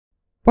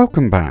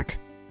Welcome back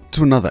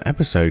to another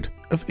episode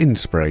of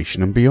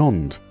Inspiration and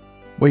Beyond,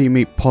 where you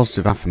meet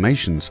positive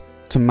affirmations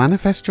to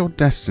manifest your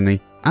destiny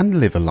and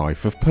live a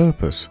life of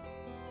purpose.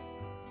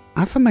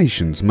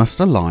 Affirmations must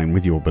align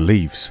with your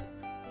beliefs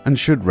and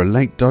should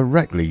relate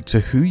directly to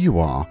who you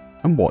are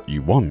and what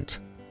you want.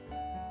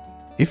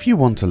 If you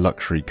want a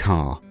luxury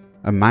car,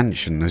 a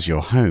mansion as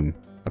your home,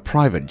 a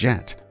private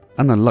jet,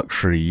 and a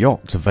luxury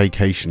yacht to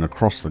vacation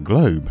across the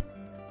globe,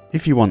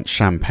 if you want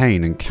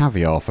champagne and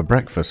caviar for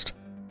breakfast,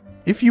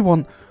 if you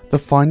want the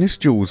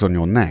finest jewels on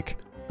your neck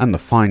and the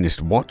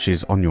finest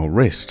watches on your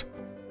wrist,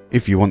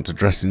 if you want to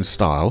dress in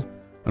style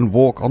and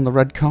walk on the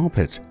red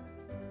carpet,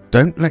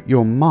 don't let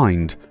your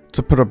mind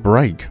to put a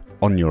brake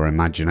on your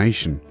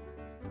imagination.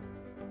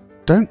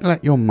 Don't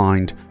let your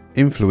mind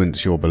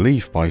influence your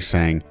belief by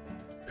saying,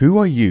 "Who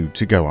are you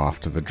to go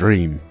after the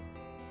dream?"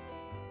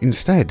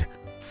 Instead,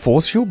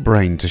 force your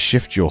brain to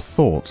shift your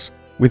thoughts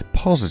with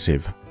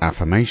positive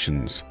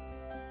affirmations.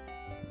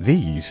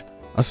 These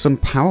are some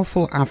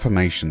powerful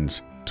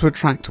affirmations to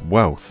attract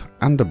wealth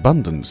and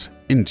abundance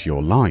into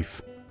your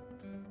life.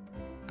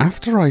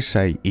 After I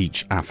say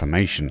each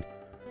affirmation,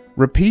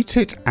 repeat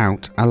it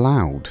out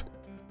aloud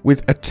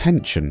with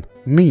attention,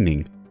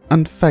 meaning,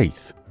 and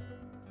faith.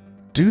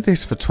 Do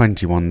this for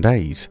 21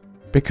 days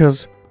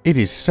because it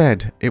is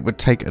said it would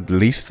take at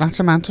least that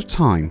amount of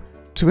time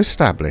to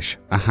establish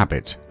a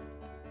habit.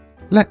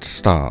 Let's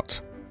start.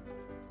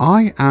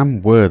 I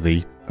am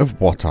worthy of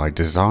what I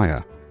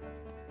desire.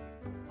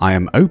 I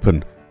am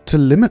open to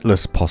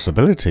limitless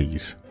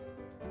possibilities.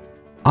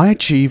 I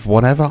achieve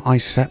whatever I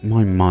set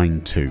my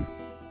mind to.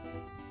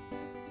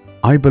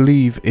 I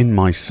believe in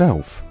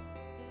myself.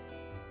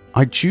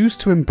 I choose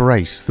to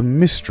embrace the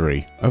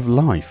mystery of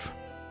life.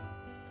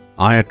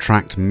 I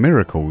attract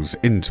miracles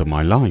into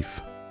my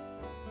life.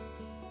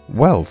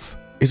 Wealth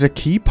is a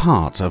key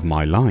part of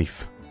my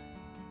life.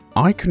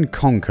 I can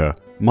conquer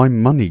my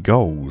money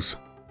goals.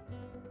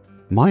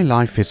 My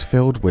life is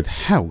filled with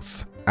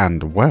health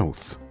and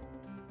wealth.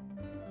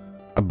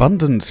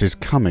 Abundance is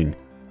coming.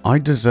 I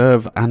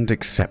deserve and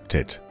accept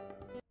it.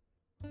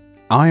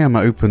 I am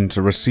open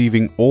to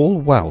receiving all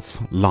wealth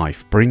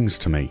life brings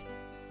to me.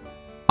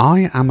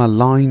 I am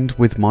aligned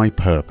with my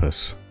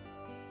purpose.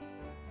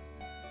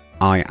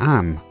 I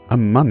am a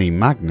money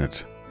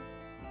magnet.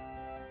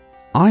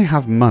 I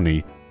have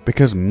money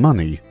because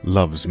money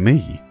loves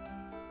me.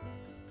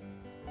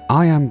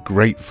 I am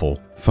grateful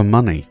for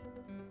money.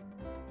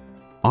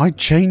 I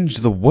change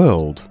the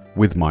world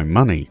with my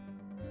money.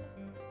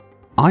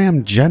 I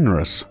am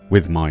generous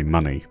with my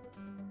money.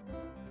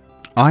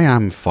 I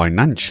am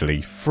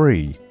financially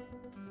free.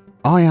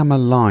 I am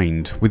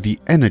aligned with the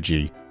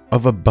energy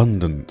of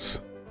abundance.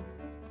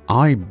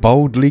 I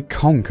boldly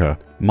conquer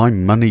my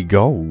money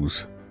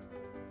goals.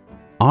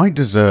 I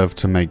deserve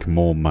to make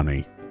more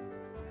money.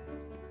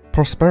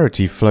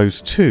 Prosperity flows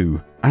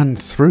to and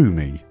through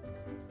me.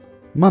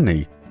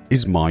 Money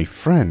is my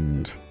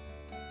friend.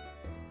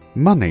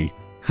 Money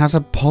has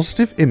a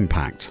positive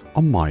impact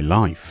on my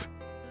life.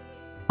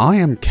 I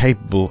am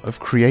capable of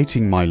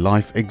creating my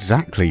life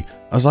exactly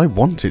as I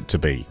want it to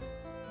be.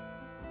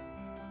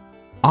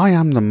 I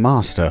am the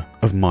master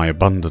of my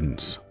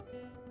abundance.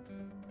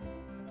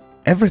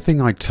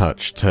 Everything I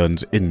touch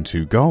turns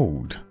into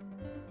gold.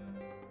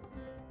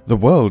 The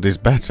world is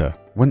better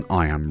when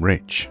I am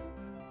rich.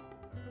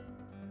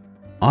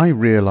 I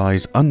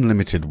realize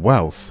unlimited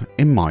wealth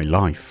in my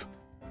life.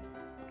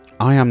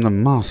 I am the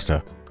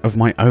master of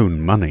my own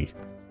money.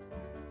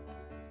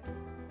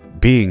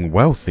 Being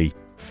wealthy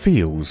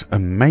feels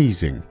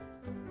amazing.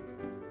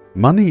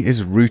 Money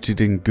is rooted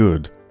in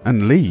good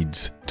and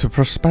leads to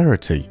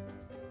prosperity.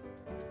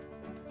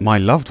 My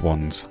loved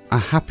ones are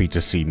happy to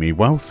see me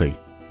wealthy.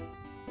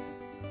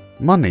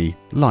 Money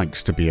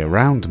likes to be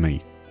around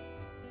me.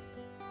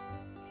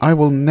 I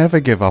will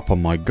never give up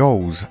on my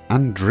goals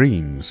and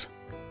dreams.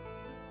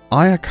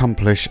 I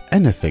accomplish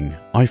anything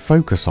I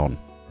focus on.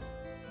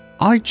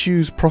 I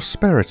choose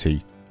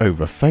prosperity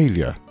over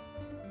failure.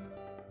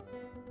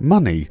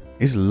 Money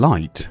is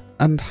light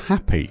and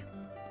happy.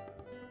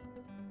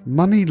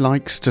 Money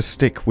likes to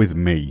stick with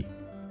me.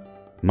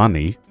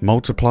 Money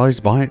multiplies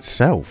by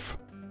itself.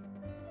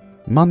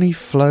 Money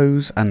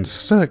flows and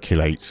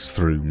circulates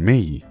through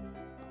me.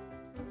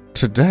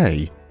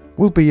 Today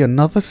will be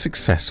another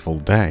successful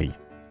day.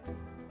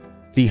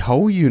 The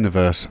whole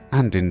universe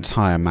and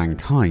entire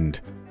mankind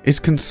is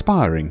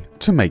conspiring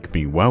to make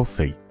me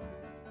wealthy.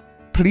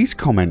 Please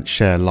comment,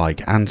 share,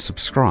 like and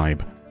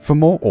subscribe for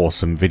more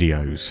awesome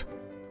videos.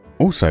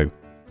 Also,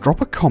 drop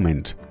a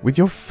comment with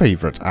your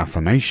favorite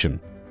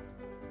affirmation.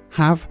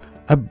 Have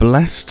a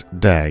blessed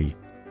day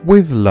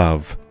with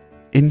love,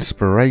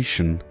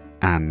 inspiration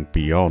and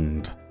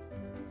beyond.